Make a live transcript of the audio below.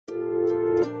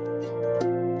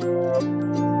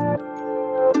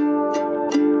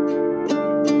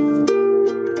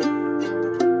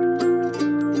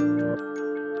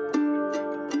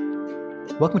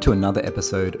Welcome to another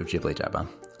episode of Ghibli Jabber.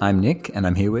 I'm Nick, and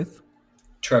I'm here with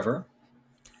Trevor.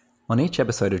 On each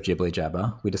episode of Ghibli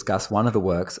Jabber, we discuss one of the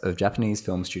works of Japanese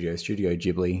film studio Studio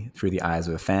Ghibli through the eyes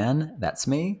of a fan, that's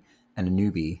me, and a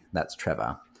newbie, that's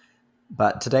Trevor.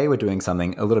 But today we're doing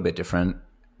something a little bit different.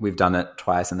 We've done it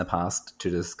twice in the past to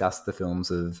discuss the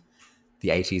films of the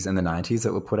 80s and the 90s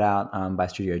that were put out by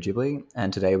Studio Ghibli,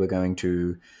 and today we're going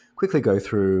to quickly go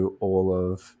through all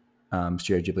of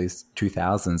Studio Ghibli's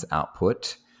 2000s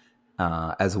output,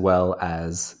 as well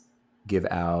as give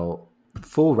our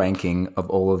full ranking of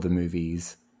all of the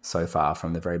movies so far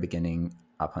from the very beginning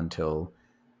up until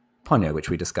Ponyo, which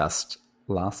we discussed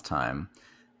last time.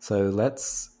 So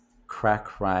let's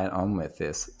crack right on with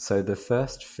this. So the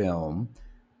first film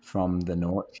from the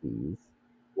noughties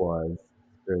was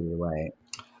Spirited Away.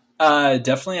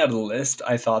 Definitely out of the list.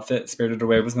 I thought that Spirited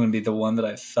Away was going to be the one that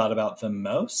I thought about the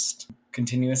most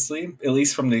continuously, at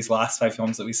least from these last 5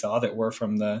 films that we saw that were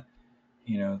from the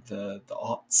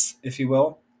aughts, if you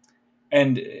will.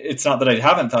 And it's not that I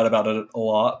haven't thought about it a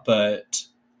lot, but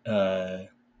I've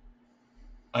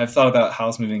thought about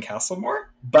Howl's Moving Castle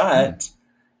more. But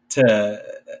that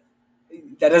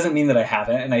doesn't mean that I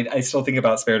haven't, and I still think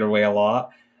about Spirited Away a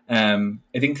lot. I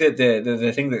think that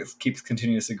the thing that keeps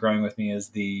continuously growing with me is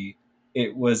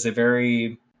it was a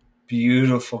very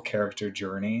beautiful character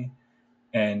journey,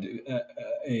 and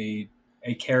a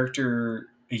character,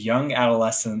 a young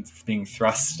adolescent being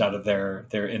thrust out of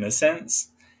their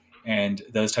innocence. And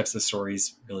those types of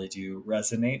stories really do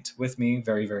resonate with me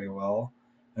very, very well.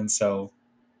 And so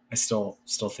I still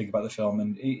think about the film,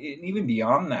 and even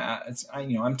beyond that,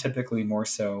 I'm typically more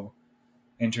so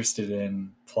interested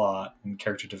in plot and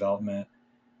character development,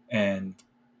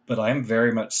 but I'm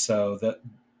very much so that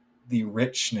the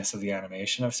richness of the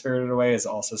animation of Spirited Away is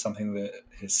also something that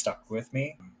has stuck with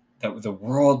me. That the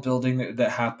world building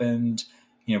that happened,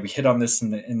 we hit on this in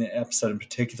the episode in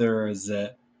particular, is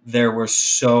that there were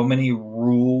so many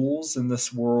rules in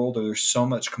this world, or there's so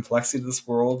much complexity to this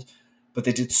world, but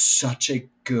they did such a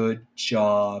good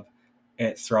job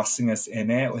at thrusting us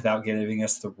in it without giving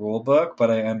us the rule book.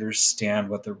 But I understand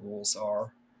what the rules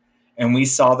are. And we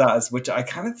saw that which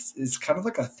is kind of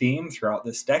like a theme throughout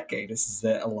this decade, is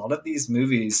that a lot of these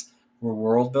movies were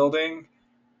world building,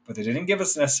 but they didn't give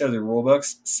us necessarily rule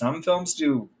books. Some films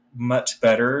do much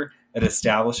better at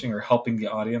establishing or helping the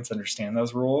audience understand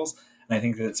those rules. And I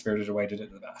think that Spirited Away did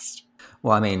it the best.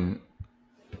 Well, I mean,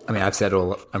 I've said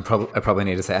all. I probably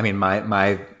need to say. I mean,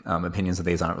 my opinions of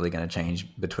these aren't really going to change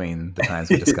between the times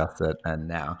we discussed it and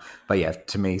now. But yeah,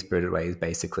 to me, Spirited Away is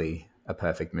basically a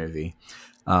perfect movie.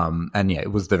 And yeah,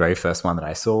 it was the very first one that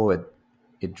I saw.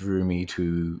 It drew me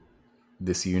to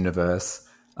this universe,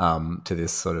 to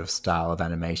this sort of style of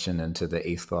animation, and to the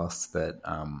ethos that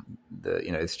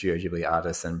the Studio Ghibli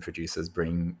artists and producers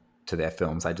bring to their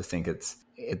films. I just think it's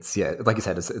like you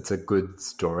said, it's a good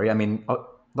story. I mean,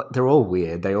 they're all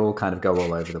weird. They all kind of go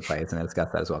all over the place, and I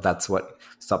discussed that as well. That's what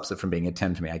stops it from being a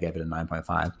 10 for me. I gave it a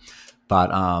 9.5.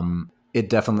 But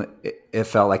it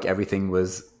felt like everything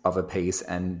was of a piece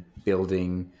and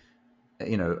building,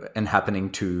 and happening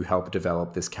to help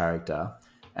develop this character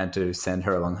and to send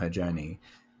her along her journey.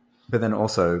 But then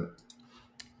also,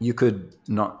 you could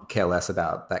not care less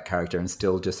about that character and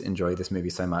still just enjoy this movie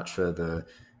so much for the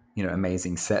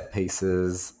amazing set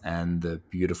pieces and the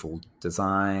beautiful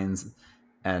designs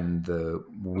and the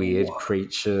weird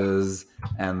creatures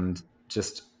and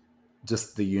just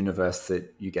the universe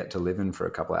that you get to live in for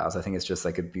a couple of hours. I think it's just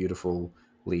like a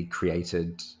beautifully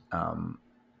created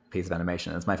piece of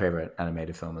animation. It's my favorite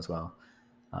animated film as well.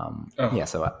 Yeah,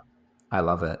 so I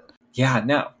love it. Yeah,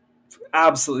 no,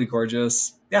 absolutely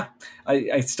gorgeous. Yeah,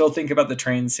 I still think about the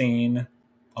train scene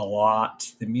a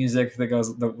lot. The music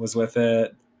that was with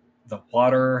it, the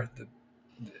water.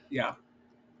 Yeah.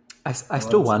 I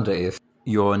still wonder if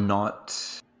your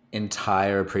not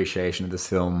entire appreciation of this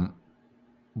film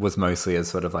was mostly as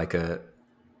sort of like a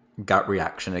gut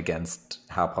reaction against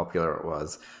how popular it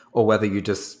was, or whether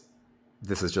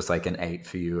this is just like an 8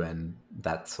 for you and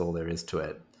that's all there is to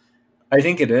it. I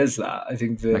think it is that. I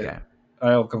think that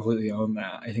I'll completely own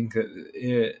that. I think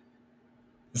that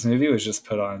this movie was just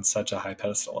put on such a high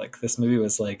pedestal. Like, this movie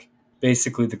was like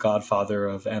basically the godfather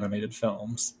of animated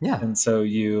films. Yeah. And so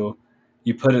you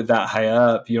put it that high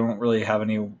up, you don't really have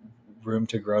any room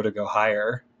to grow to go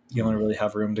higher. You only really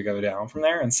have room to go down from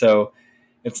there. And so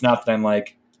it's not that I'm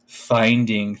like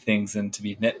finding things and to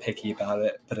be nitpicky about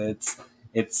it, but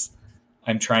it's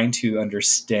I'm trying to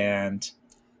understand.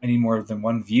 I need more than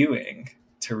one viewing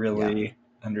to really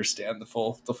understand the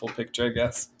full picture, I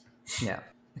guess. Yeah.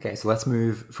 Okay, so let's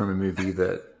move from a movie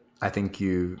that I think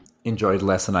you enjoyed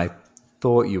less than I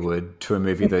thought you would to a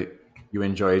movie that you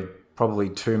enjoyed probably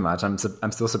too much. I'm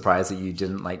still surprised that you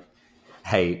didn't like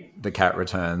hate The Cat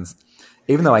Returns,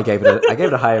 even though I gave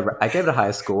it a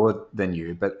higher score than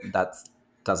you, but that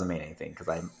doesn't mean anything because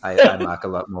I mark a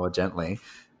lot more gently.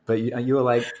 But you were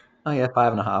like, oh yeah,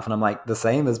 5.5, and I'm like, the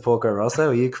same as Porco Rosso?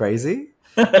 Are you crazy?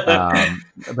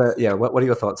 But yeah, what are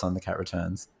your thoughts on The Cat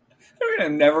Returns?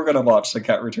 I'm never going to watch The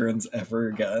Cat Returns ever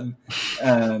again.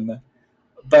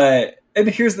 But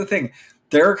here's the thing: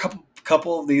 there are a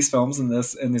couple of these films in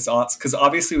these aughts, because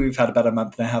obviously we've had about a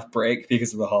month and a half break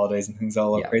because of the holidays and things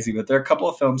all crazy. But there are a couple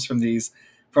of films from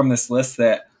this list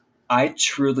that I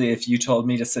truly, if you told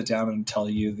me to sit down and tell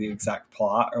you the exact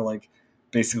plot or like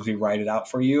basically write it out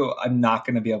for you, I'm not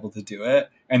going to be able to do it.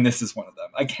 And this is one of them.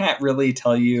 I can't really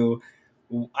tell you.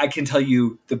 I can tell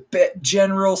you the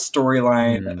general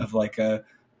storyline of like a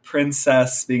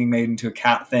princess being made into a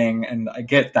cat thing, and I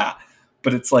get that.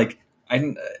 But it's like I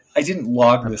didn't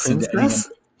log this into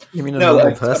anything. You mean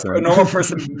normal person? A normal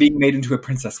person being made into a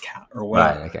princess cat or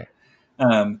whatever. Right. Okay.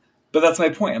 But that's my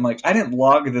point. I'm like, I didn't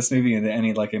log this movie into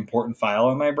any like important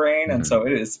file in my brain, and so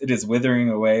it is withering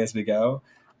away as we go.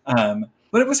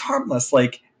 But it was harmless.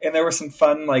 Like, and there were some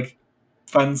fun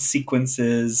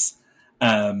sequences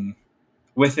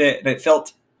with it, and it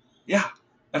felt, I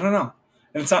don't know.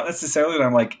 And it's not necessarily that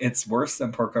I'm like, it's worse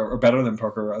than Porco or better than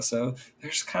Porco Rosso.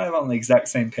 They're just kind of on the exact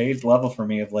same page level for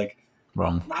me of like,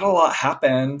 wrong. Not a lot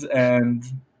happened, and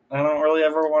I don't really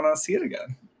ever want to see it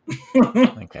again.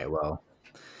 Okay, well,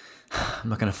 I'm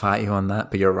not going to fight you on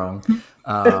that, but you're wrong.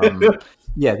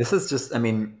 Yeah, this is just, I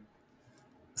mean,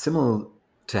 similar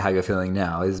to how you're feeling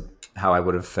now is how I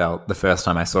would have felt the first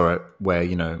time I saw it, where,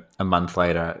 a month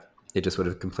later, it just would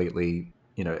have completely,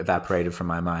 evaporated from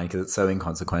my mind because it's so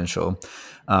inconsequential.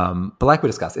 But like we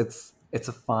discussed, it's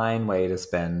a fine way to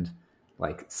spend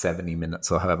like 70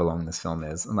 minutes or however long this film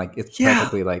is. And like, it's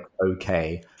perfectly like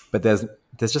okay, but there's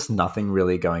just nothing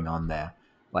really going on there.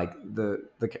 Like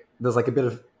there's like a bit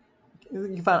of,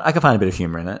 I can find a bit of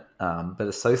humor in it, but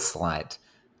it's so slight.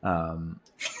 And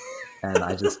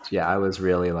I was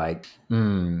really like,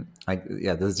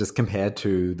 there's just, compared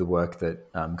to the work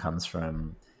that comes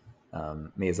from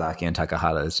Miyazaki and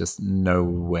Takahata, is just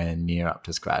nowhere near up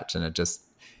to scratch. And it just,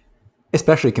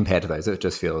 especially compared to those, it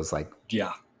just feels like,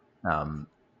 and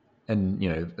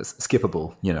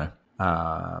skippable,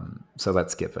 so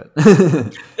let's skip it.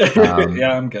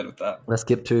 I'm good with that. Let's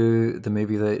skip to the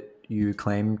movie that you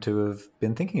claim to have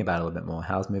been thinking about a little bit more,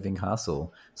 Howl's Moving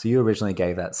Castle. So you originally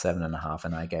gave that 7.5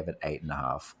 and I gave it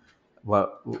 8.5.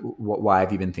 Why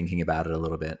have you been thinking about it a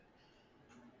little bit?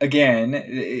 Again,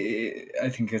 I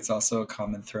think it's also a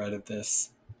common thread of this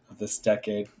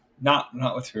decade, not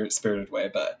with Spirited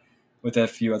Away, but with a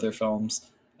few other films,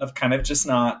 of kind of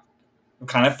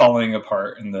falling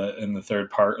apart in the third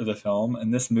part of the film.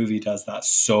 And this movie does that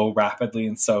so rapidly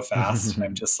and so fast. And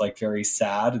I'm just like very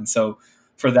sad. And so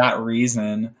for that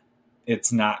reason,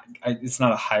 it's not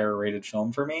a higher rated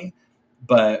film for me,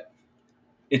 but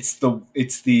it's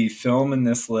the film in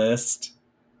this list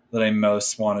that I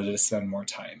most wanted to spend more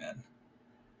time in.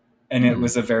 And it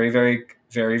was a very, very,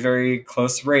 very, very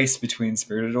close race between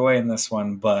Spirited Away and this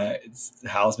one, but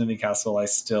Howl's Moving Castle, I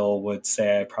still would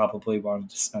say I probably wanted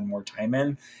to spend more time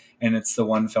in. And it's the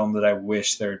one film that I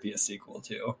wish there would be a sequel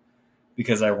to,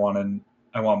 because I want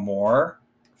more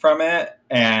from it.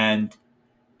 And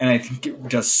I think it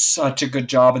does such a good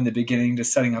job in the beginning,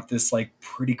 just setting up this like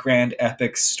pretty grand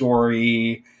epic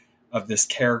story of this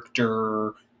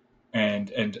character, and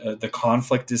the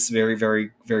conflict is very,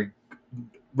 very, very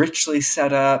richly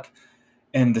set up,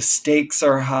 and the stakes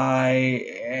are high,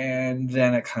 and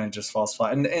then it kind of just falls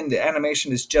flat. And the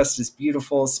animation is just as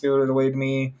beautiful as Spirited Away to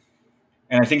me,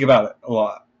 and I think about it a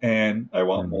lot, and I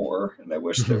want more, and I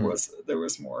wish there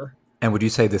was more. And would you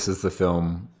say this is the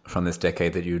film from this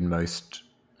decade that you'd most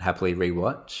happily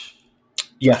rewatch?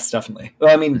 Yes, definitely.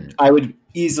 Well, I mean, I would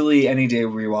easily any day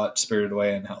rewatch Spirited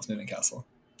Away and Howl's Moving Castle.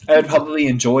 I would probably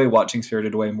enjoy watching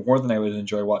Spirited Away more than I would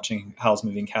enjoy watching Howl's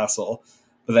Moving Castle,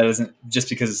 but that isn't just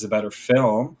because it's a better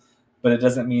film. But it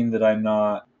doesn't mean that I'm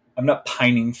not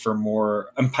pining for more.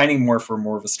 I'm pining more for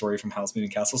more of a story from Howl's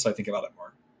Moving Castle, so I think about it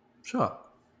more. Sure.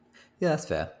 Yeah, that's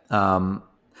fair.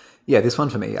 This one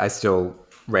for me, I still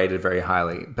rated very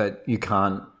highly, but you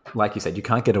can't, like you said, you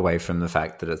can't get away from the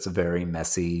fact that it's very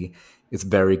messy. It's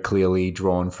very clearly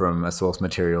drawn from a source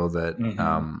material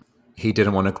that he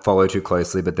didn't want to follow too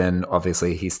closely, but then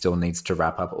obviously he still needs to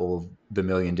wrap up all the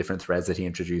million different threads that he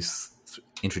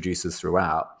introduces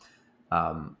throughout.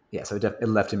 So it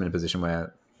left him in a position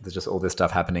where there's just all this stuff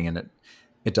happening, and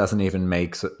it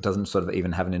doesn't sort of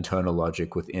even have an internal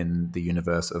logic within the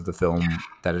universe of the film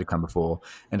that had come before,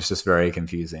 and it's just very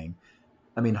confusing.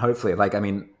 I mean, hopefully, like, I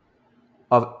mean,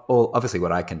 obviously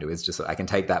what I can do is just, I can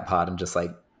take that part and just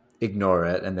like ignore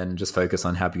it and then just focus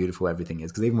on how beautiful everything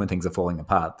is. Because even when things are falling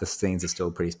apart, the scenes are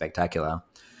still pretty spectacular.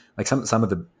 Like some of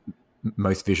the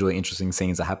most visually interesting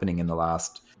scenes are happening in the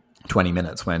last 20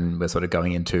 minutes when we're sort of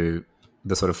going into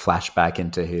the sort of flashback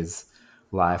into his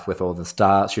life with all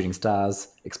the shooting stars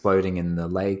exploding in the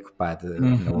lake by the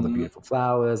all the beautiful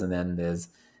flowers, and then there's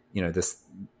this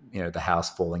the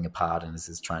house falling apart and this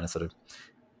is trying to sort of,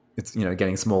 it's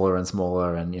getting smaller and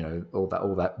smaller, and all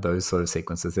that those sort of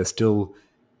sequences, they're still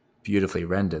beautifully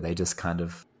rendered. They just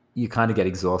you kind of get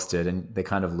exhausted and they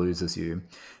kind of loses you,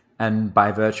 and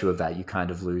by virtue of that you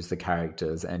kind of lose the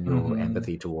characters and your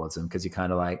empathy towards them, because you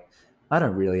kind of like, I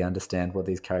don't really understand what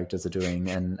these characters are doing,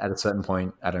 and at a certain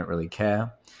point I don't really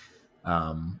care,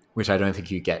 which I don't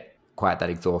think you get quite that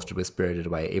exhausted with Spirited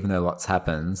Away. Even though lots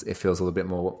happens, it feels a little bit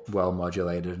more well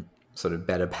modulated, sort of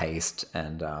better paced,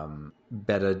 and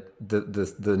better,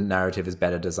 the narrative is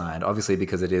better designed, obviously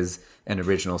because it is an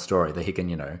original story that he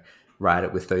can write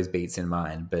it with those beats in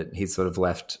mind, but he's sort of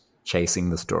left chasing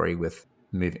the story with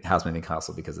House Moving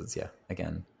Castle because it's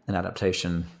again an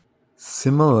adaptation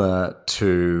similar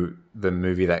to the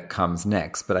movie that comes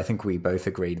next, but I think we both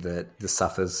agreed that this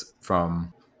suffers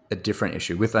from a different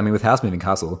issue with House Moving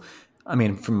Castle. I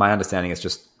mean, from my understanding, it's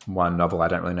just one novel. I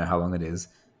don't really know how long it is,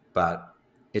 but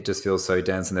it just feels so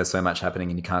dense and there's so much happening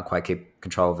and you can't quite keep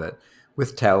control of it.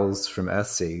 With Tales from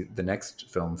Earthsea, the next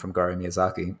film from Goro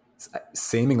Miyazaki,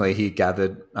 seemingly he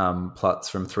gathered plots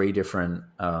from 3 different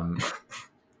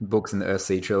books in the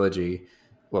Earthsea trilogy,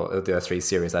 well, the Earthsea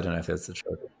series, I don't know if it's a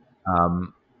trilogy,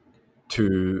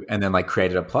 and then like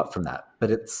created a plot from that.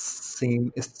 But it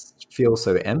feels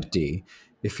so empty.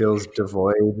 It feels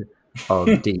devoid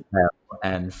of detail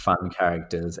and fun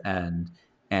characters and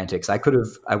antics. I could have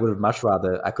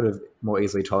more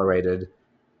easily tolerated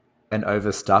an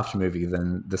overstuffed movie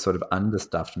than the sort of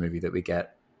understuffed movie that we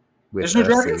get with There's no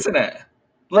dragons in it.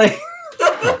 Like,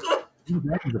 what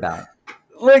dragons about?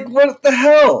 Like, what the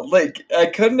hell? Like, I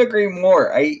couldn't agree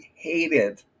more. I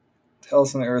hated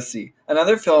Tales from the Earthsea.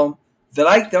 Another film that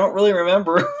I don't really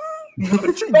remember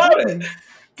much about it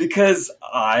because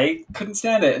I couldn't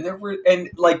stand it. And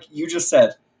like you just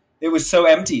said, it was so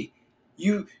empty.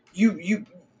 You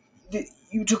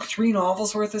took 3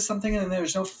 novels worth of something and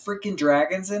there's no freaking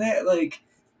dragons in it. Like,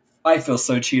 I feel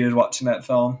so cheated watching that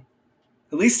film.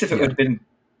 At least if it would have been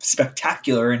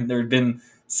spectacular and there had been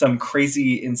some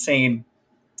crazy, insane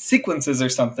sequences or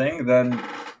something, then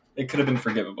it could have been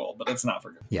forgivable, but it's not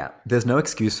forgivable. Yeah, there's no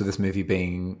excuse for this movie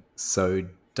being so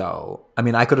dull. I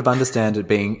mean, I could have understood it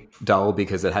being dull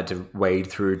because it had to wade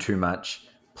through too much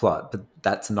plot, but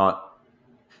that's not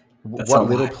what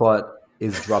little plot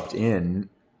is dropped in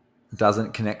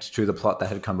doesn't connect to the plot that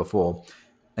had come before.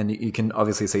 And you can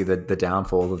obviously see the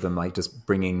downfall of them, like just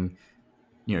bringing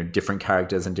different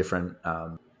characters and different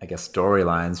I guess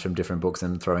storylines from different books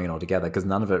and throwing it all together, because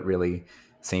none of it really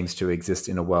seems to exist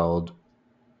in a world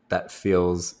that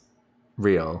feels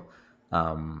real,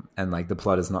 and like the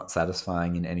plot is not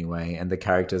satisfying in any way, and the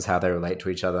characters, how they relate to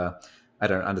each other, I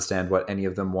don't understand what any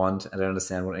of them want. I don't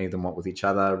understand what any of them want with each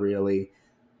other, really.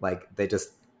 Like, they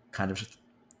just kind of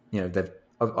they've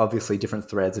obviously different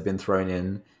threads have been thrown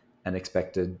in and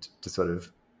expected to sort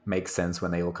of make sense when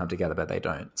they all come together, but they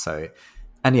don't. So,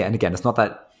 and again, it's not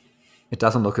that it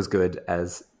doesn't look as good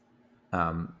as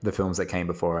the films that came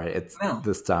before it.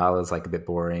 The style is like a bit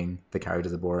boring. The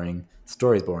characters are boring. The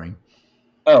story's boring.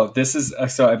 Oh, this is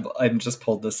so. I'm just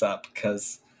pulled this up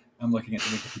because I'm looking at the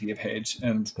Wikipedia page,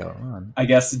 and I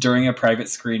guess during a private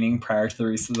screening prior to the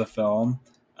release of the film,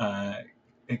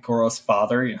 Goro's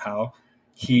father,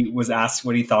 he was asked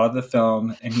what he thought of the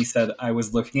film, and he said, "I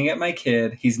was looking at my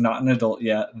kid. He's not an adult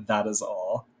yet. That is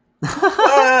all."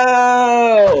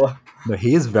 Whoa! No,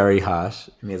 he is very harsh,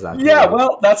 Miyazaki. Yeah,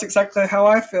 well, that's exactly how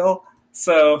I feel.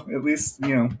 So at least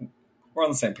we're on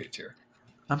the same page here.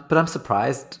 But I'm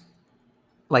surprised.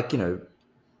 Like,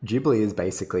 Ghibli is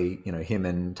basically him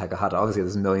and Takahata. Obviously,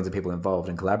 there's millions of people involved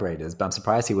and collaborators, but I'm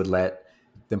surprised he would let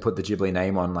them put the Ghibli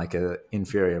name on like a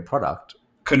inferior product.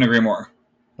 Couldn't agree more.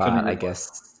 But I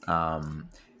guess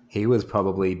he was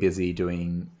probably busy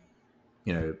doing,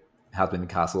 House Moving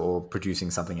Castle or producing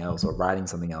something else or writing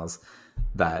something else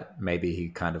that maybe he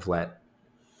kind of let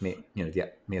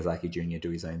Miyazaki Jr. do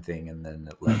his own thing, and then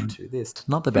it led to this.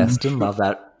 Not the best. Didn't love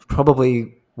that.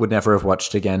 Probably would never have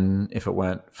watched again if it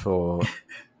weren't for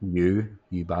you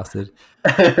bastard.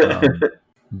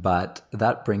 But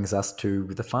that brings us to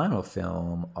the final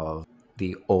film of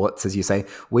the aughts, as you say.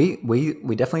 We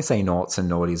definitely say noughts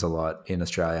and naughties a lot in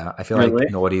Australia. I feel like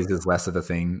naughties is less of a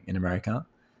thing in America.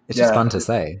 It's just fun to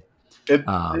say.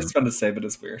 It's fun to say, but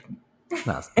it's weird.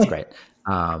 No, it's great.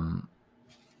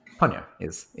 Ponyo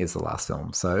is the last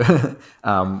film. So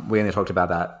we only talked about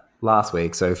that last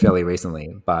week, so fairly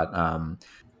recently. But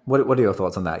what are your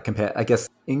thoughts on that? I guess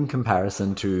in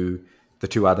comparison to the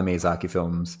two other Miyazaki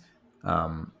films,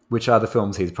 which are the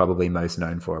films he's probably most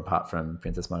known for, apart from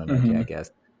Princess Mononoke, I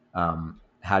guess.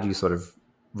 How do you sort of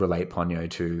relate Ponyo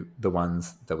to the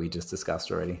ones that we just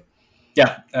discussed already?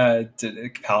 Yeah,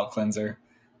 palate cleanser.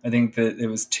 I think that it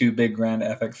was two big, grand,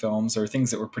 epic films, or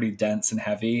things that were pretty dense and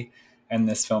heavy, and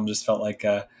this film just felt like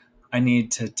I want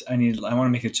to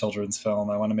make a children's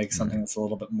film. I want to make something that's a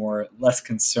little bit less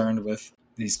concerned with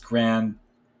these grand,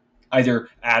 either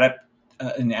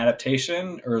an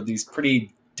adaptation or these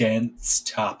pretty dense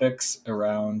topics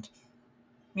around,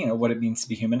 what it means to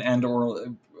be human and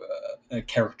or a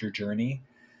character journey,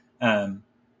 and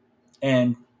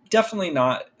definitely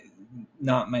not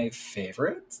my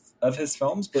favorite of his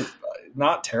films, but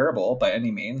not terrible by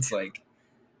any means. Like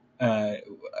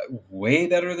way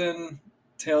better than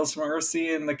Tales from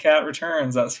Earthsea and The Cat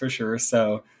Returns, that's for sure.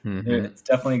 So it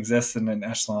definitely exists in an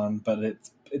echelon, but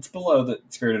it's below the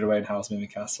Spirited Away and Howl's Moving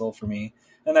Castle for me.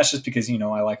 And that's just because,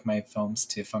 I like my films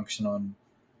to function on,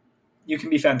 you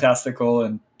can be fantastical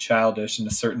and childish in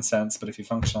a certain sense, but if you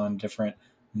function on a different,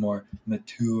 more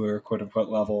mature, quote unquote,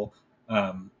 level,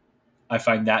 I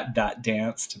find that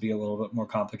dance to be a little bit more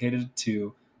complicated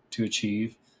to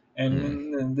achieve.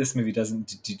 And this movie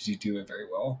doesn't do it very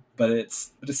well, but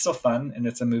it's still fun, and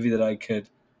it's a movie that I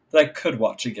could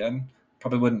watch again.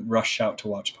 Probably wouldn't rush out to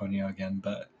watch Ponyo again,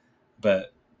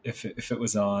 but if it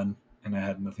was on and I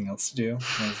had nothing else to do,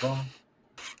 might as well.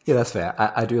 Yeah, that's fair.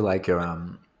 I do like your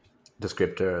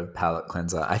descriptor of palate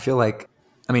cleanser. I feel like,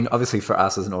 I mean, obviously for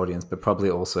us as an audience, but probably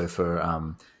also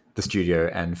for the studio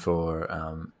and for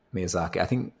Miyazaki. I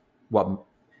think what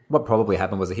probably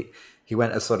happened was he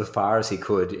went as sort of far as he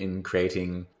could in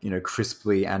creating,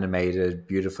 crisply animated,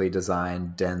 beautifully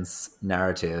designed, dense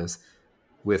narratives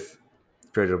with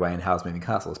Spirited Away and Howl's Moving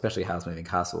Castle, especially Howl's Moving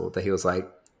Castle, that he was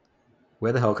like,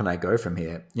 where the hell can I go from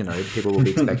here? People will be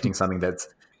expecting something that's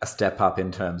a step up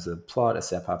in terms of plot, a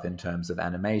step up in terms of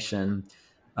animation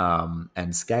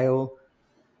and scale.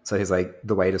 So he's like,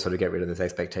 the way to sort of get rid of those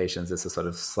expectations is to sort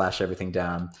of slash everything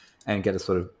down and get a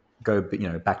sort of go,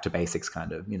 back to basics,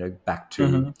 kind of, back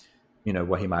to,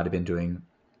 what he might have been doing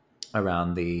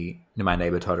around the My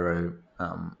Neighbor Totoro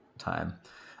time.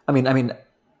 I mean,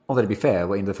 although to be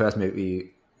fair, in the first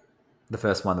movie, the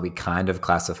first one that we kind of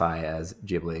classify as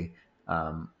Ghibli,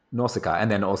 Nausicaa, and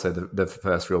then also the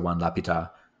first real one, Laputa,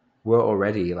 were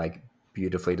already like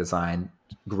beautifully designed,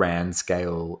 grand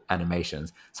scale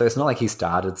animations. So it's not like he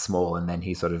started small and then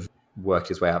he sort of worked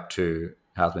his way up to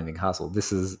Howl's Moving Castle.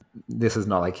 This is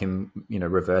not like him,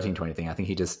 reverting to anything. I think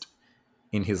he just,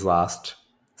 in his last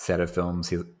set of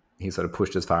films, he sort of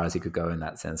pushed as far as he could go in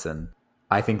that sense. And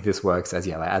I think this works as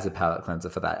a palate cleanser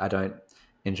for that. I don't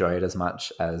enjoy it as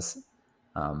much as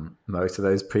most of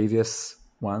those previous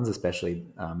ones, especially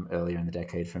earlier in the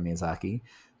decade from Miyazaki.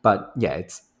 But yeah,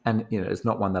 it's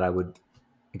not one that I would,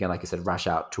 again, like you said, rush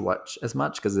out to watch as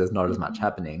much because there's not as much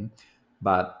happening.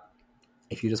 But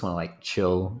if you just want to like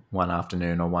chill one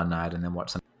afternoon or one night and then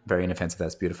watch something very inoffensive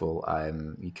that's beautiful,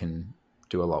 you can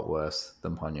do a lot worse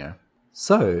than Ponyo.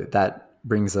 So that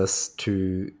brings us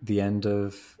to the end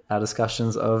of our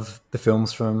discussions of the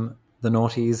films from the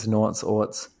noughties, noughts,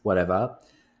 aughts, whatever.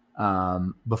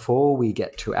 Before we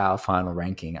get to our final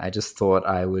ranking, I just thought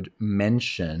I would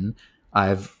mention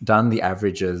I've done the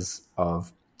averages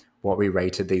of what we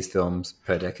rated these films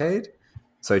per decade.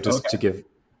 So just to give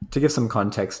some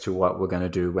context to what we're going to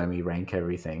do when we rank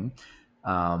everything.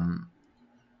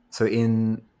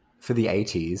 For the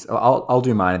 80s, I'll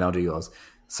do mine and I'll do yours.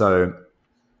 So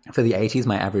for the 80s,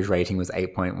 my average rating was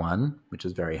 8.1, which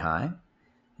is very high.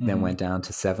 Then went down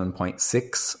to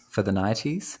 7.6 for the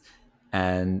 90s,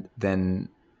 and then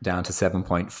down to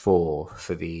 7.4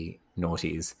 for the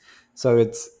noughties. So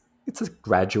it's a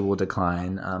gradual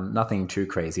decline, nothing too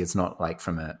crazy. It's not like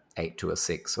from a 8 to a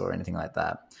 6 or anything like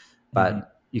that.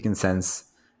 But you can sense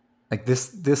like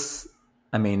this.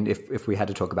 I mean, if we had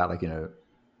to talk about like,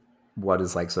 what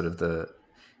is like sort of the,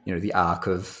 the arc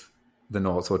of the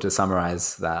noughts, or to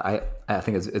summarize that, I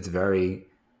think it's very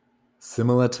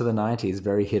similar to the 90s,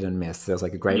 very hit and miss. There's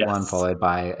like a great one followed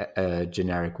by a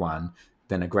generic one,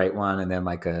 then a great one, and then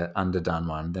like a underdone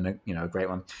one, then a great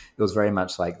one. It was very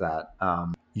much like that.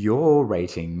 Your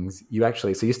ratings, you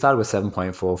started with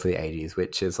 7.4 for the 80s,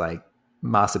 which is like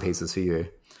masterpieces for you.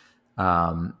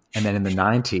 And then in the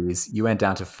 90s, you went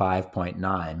down to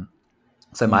 5.9.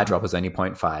 So my drop was only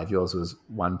 0.5. Yours was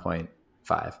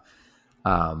 1.5.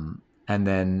 And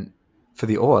then for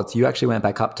the odds, you actually went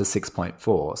back up to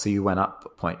 6.4. So you went up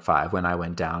zero point 0.5 when I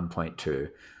went down 0.2.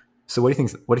 So what do you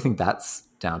think that's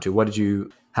down to?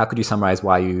 How could you summarize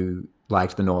why you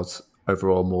liked the noughts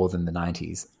overall more than the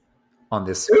 90s on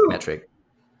this Ooh, metric?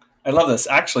 I love this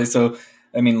actually. So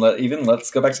I mean,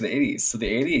 let's go back to the 80s. So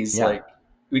the 80s, Yeah. like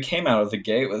we came out of the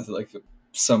gate with like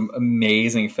some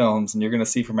amazing films, and you're going to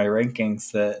see from my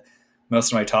rankings that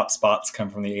most of my top spots come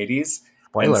from the 80s.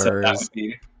 And so that Spoilers. would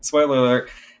be spoiler alert.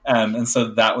 And so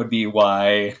that would be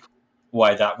why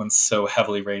that one's so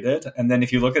heavily rated. And then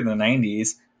if you look at the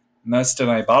 90s, most of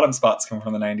my bottom spots come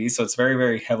from the 90s. So it's very,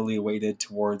 very heavily weighted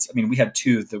towards, I mean, we had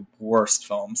two of the worst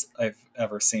films I've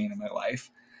ever seen in my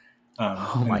life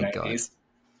Oh in my the God. 90s.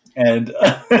 And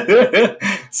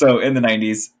so in the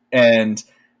 90s. And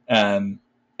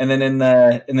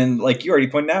then like you already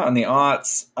pointed out in the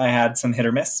aughts, I had some hit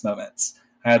or miss moments.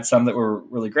 I had some that were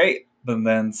really great, but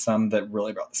then some that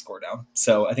really brought the score down.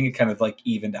 So I think it kind of like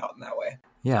evened out in that way.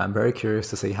 Yeah, I'm very curious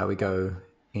to see how we go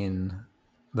in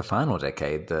the final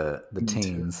decade, the Me too.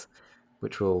 teens,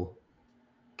 which will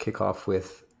kick off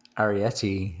with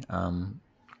Arrietty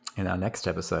in our next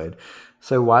episode.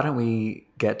 So why don't we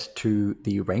get to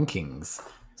the rankings?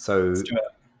 So Let's do it.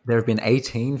 there have been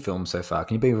 18 films so far.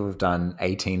 Can you believe we've done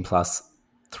 18 plus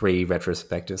 3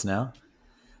 retrospectives now?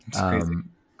 It's crazy.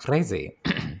 Crazy.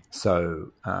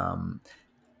 So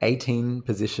 18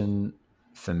 position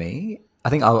for me. I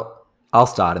think I'll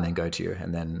start and then go to you,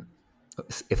 and then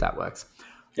if that works.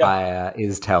 Yeah.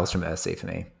 Is Tales from Earthsea for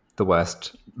me. The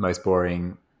worst, most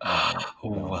boring.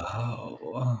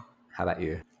 Wow. How about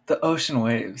you? The ocean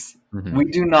waves. Mhm. We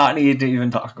do not need to even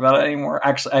talk about it anymore.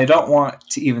 Actually, I don't want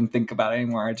to even think about it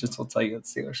anymore. I just will tell you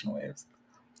it's the ocean waves.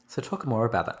 So talk more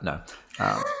about that. No.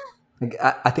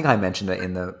 I think I mentioned it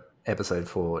in the episode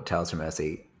for Tales from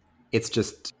Earthsea.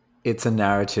 It's a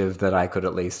narrative that I could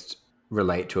at least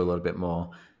relate to a little bit more.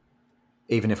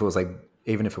 Even if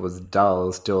it was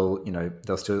dull, still, there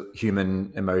was still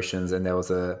human emotions, and there was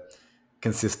a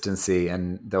consistency,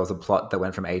 and there was a plot that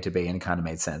went from A to B and it kind of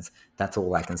made sense. That's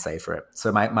all I can say for it.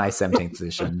 So my 17th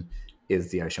position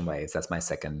is The Ocean Waves. That's my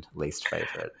second least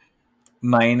favorite.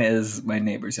 Mine is My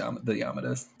Neighbors, the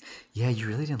Yamadas. Yeah, you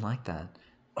really didn't like that.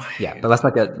 Yeah, but let's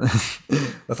not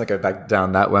go back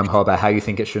down that wormhole about how you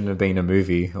think it shouldn't have been a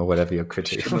movie or whatever your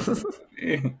critique was.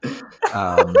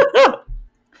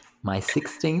 My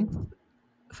 16th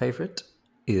favorite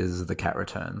is The Cat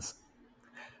Returns.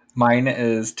 Mine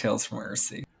is Tales from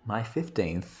Earthsea. My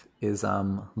 15th is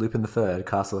Lupin III,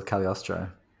 Castle of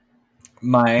Cagliostro.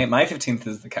 My 15th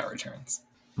is The Cat Returns.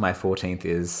 My 14th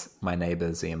is My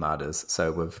Neighbors, the Yamadas.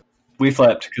 So we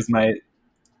flipped because my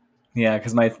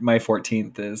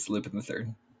 14th is Lupin the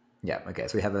Third. Yeah, okay.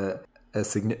 So we have a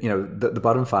the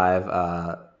bottom 5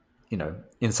 are,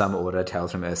 in some order: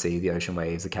 Tales from Earthsea, The Ocean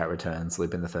Waves, The Cat Returns,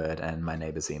 Lupin the Third, and My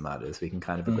Neighbors, the Yamadas. We can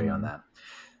kind of agree on that.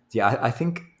 Yeah, I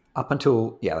think up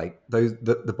until those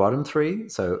the bottom 3,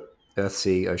 so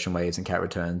Earthsea, Ocean Waves, and Cat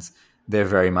Returns, they're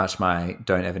very much my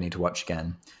don't ever need to watch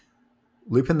again.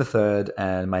 Lupin the Third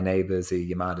and My Neighbors,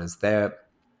 the Yamadas,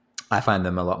 I find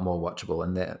them a lot more watchable,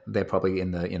 and they're probably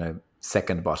in the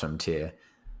second bottom tier.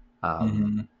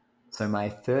 So my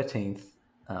 13th,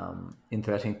 in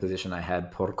 13th position, I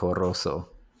had Porco Rosso.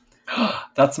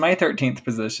 That's my 13th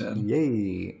position.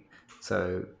 Yay!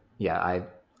 So yeah,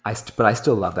 but I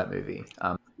still love that movie.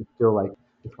 It's still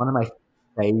it's one of my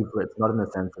favorites. Not in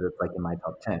the sense that it's in my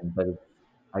top 10, but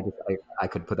I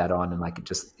could put that on and I could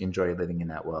just enjoy living in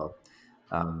that world.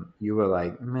 You were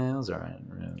like, man, it was all right.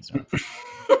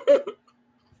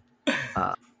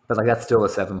 But that's still a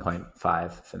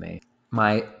 7.5 for me.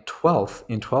 My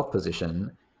 12th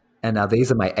position, and now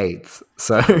these are my 8ths.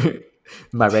 So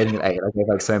my rating of 8,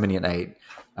 I gave so many an 8.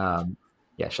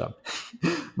 Yeah, sure.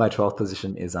 My 12th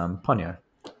position is Ponyo,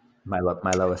 my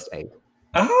lowest 8.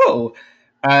 Oh,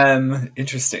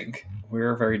 interesting.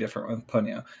 We're very different with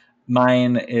Ponyo.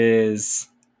 Mine is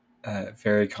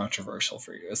very controversial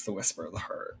for you. It's The Whisper of the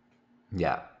Heart.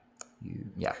 Yeah.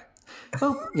 Yeah.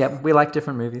 Well, yeah, we like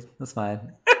different movies. That's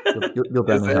fine. You'll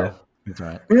burn in hell. That's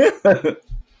right.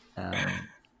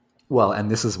 Well, and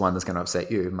this is one that's going to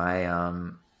upset you. My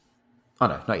oh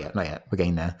no, not yet. We're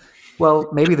getting there. Well,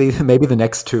 maybe the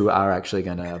next 2 are actually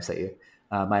going to upset you.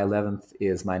 My 11th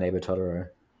is My Neighbor Totoro.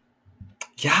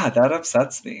 Yeah, that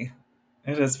upsets me.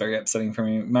 It is very upsetting for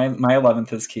me. My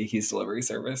 11th is Kiki's Delivery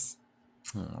Service.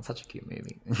 Oh, such a cute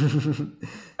movie.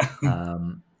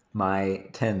 My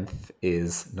 10th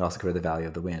is Nausicaa: The Valley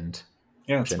of the Wind.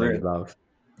 Yeah, it's weird. Love.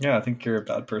 Yeah, I think you're a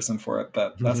bad person for it,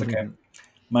 but that's okay.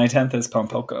 My 10th is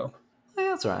Pompoko. Yeah,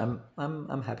 that's all right.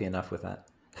 I'm happy enough with that.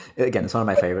 Again, it's one of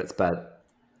my favorites, but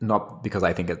not because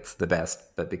I think it's the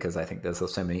best, but because I think there's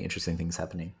so many interesting things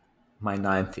happening. My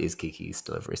ninth is Kiki's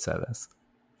Delivery Service.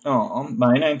 Oh,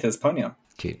 my ninth is Ponyo.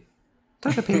 Cute.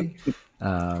 Togepi.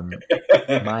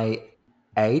 My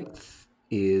eighth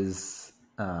is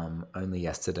Only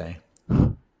Yesterday.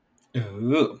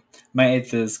 Ooh, my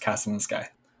eighth is Castle in the Sky.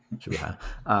 Should be high.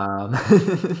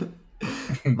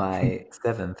 My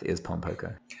seventh is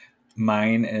Pompoko.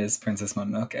 Mine is Princess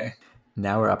Mononoke.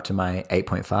 Now we're up to my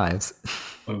 8.5s.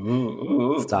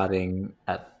 Ooh. Starting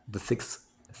at the sixth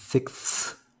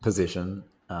position,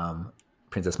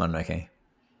 Princess Mononoke.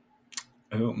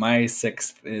 Ooh, my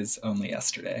sixth is Only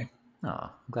Yesterday. Oh,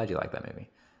 I'm glad you like that movie.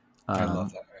 I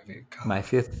love that movie. God. My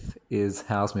fifth is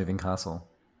Howl's Moving Castle.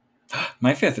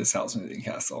 My fifth is Howl's Moving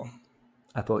Castle.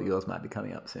 I thought yours might be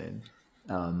coming up soon.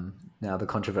 Now the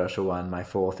controversial one, my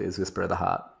fourth is Whisper of the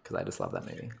Heart, because I just love that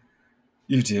movie.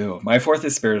 You do. My fourth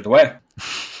is Spirited Away.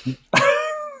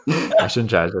 I shouldn't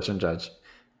judge.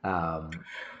 But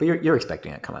you're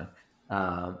expecting it. Come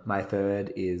on. My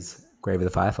third is Grave of the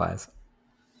Fireflies.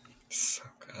 So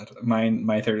good.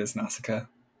 My third is Nausicaa.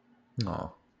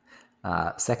 Oh.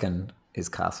 Second is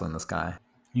Castle in the Sky.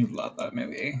 You love that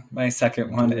movie. My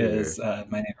second one is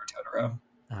My Neighbor Totoro.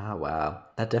 Ah, wow.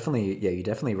 That definitely, you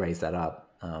definitely raised that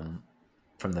up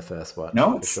from the first watch.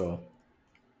 No, for sure.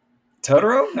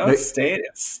 Totoro? No, it's stayed.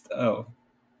 No,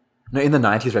 in the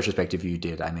 90s retrospective, you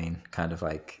did. I mean, kind of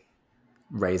like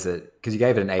raise it because you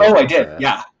gave it an 8. Oh, I did.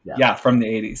 Yeah, from the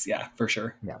 80s. Yeah, for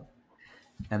sure. Yeah.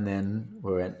 And then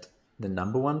we're at the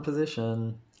number one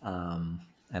position.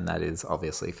 And that is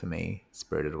obviously for me,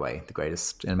 Spirited Away, the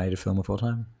greatest animated film of all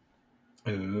time.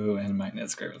 Ooh, and mine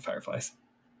is Grave of the Fireflies.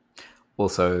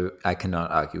 Also, I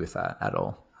cannot argue with that at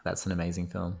all. That's an amazing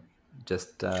film.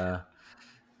 Just don't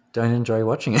enjoy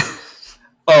watching it.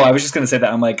 Oh, I was just going to say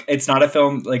that. I'm like, it's not a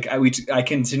film. Like I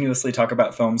continuously talk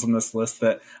about films on this list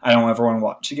that I don't ever want to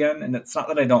watch again. And it's not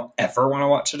that I don't ever want to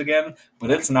watch it again, but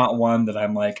it's not one that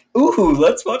I'm like, ooh,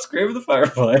 let's watch Grave of the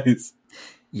Fireflies.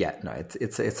 Yeah, no,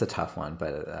 it's a tough one,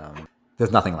 but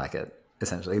there's nothing like it,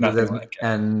 essentially. Nothing like it.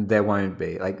 And there won't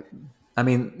be. Like, I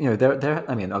mean,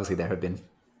 obviously there have been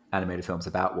animated films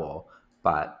about war,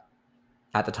 but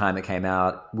at the time it came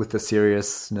out, with the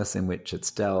seriousness in which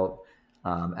it's dealt,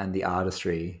 and the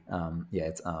artistry,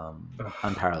 it's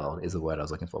unparalleled is the word I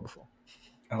was looking for before.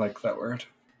 I like that word.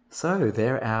 So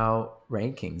they're our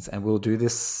rankings, and we'll do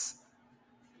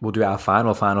our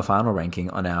final ranking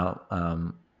on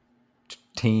our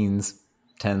teens,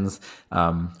 tens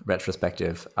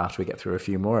retrospective after we get through a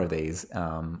few more of these.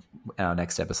 Our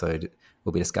next episode,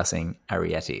 we'll be discussing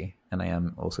Arrietty, and I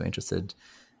am also interested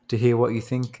to hear what you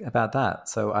think about that.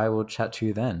 So I will chat to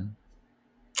you then.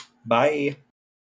 Bye.